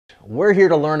We're here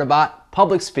to learn about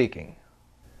public speaking.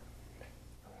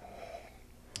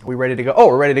 Are we ready to go? Oh,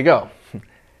 we're ready to go.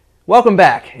 Welcome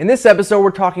back. In this episode, we're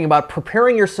talking about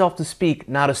preparing yourself to speak,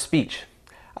 not a speech.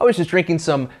 I was just drinking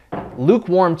some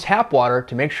lukewarm tap water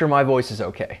to make sure my voice is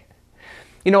okay.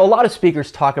 You know, a lot of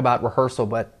speakers talk about rehearsal,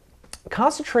 but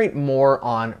concentrate more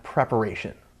on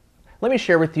preparation. Let me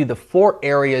share with you the 4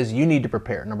 areas you need to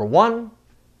prepare. Number 1,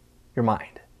 your mind.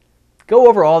 Go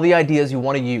over all the ideas you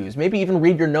want to use. Maybe even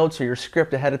read your notes or your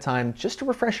script ahead of time just to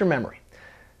refresh your memory.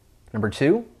 Number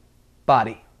 2,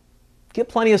 body. Get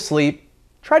plenty of sleep.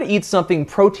 Try to eat something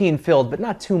protein-filled, but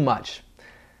not too much.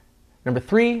 Number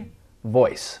 3,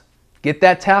 voice. Get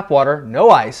that tap water, no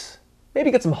ice.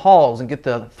 Maybe get some Halls and get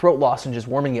the throat lozenges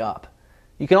warming you up.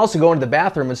 You can also go into the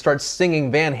bathroom and start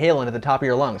singing Van Halen at the top of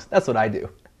your lungs. That's what I do.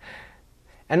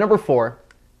 And number 4,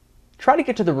 try to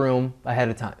get to the room ahead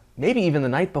of time, maybe even the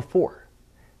night before.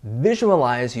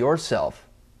 Visualize yourself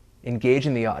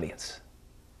engaging the audience,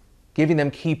 giving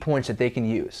them key points that they can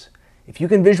use. If you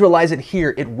can visualize it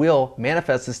here, it will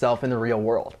manifest itself in the real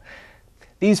world.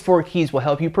 These 4 keys will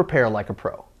help you prepare like a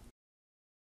pro.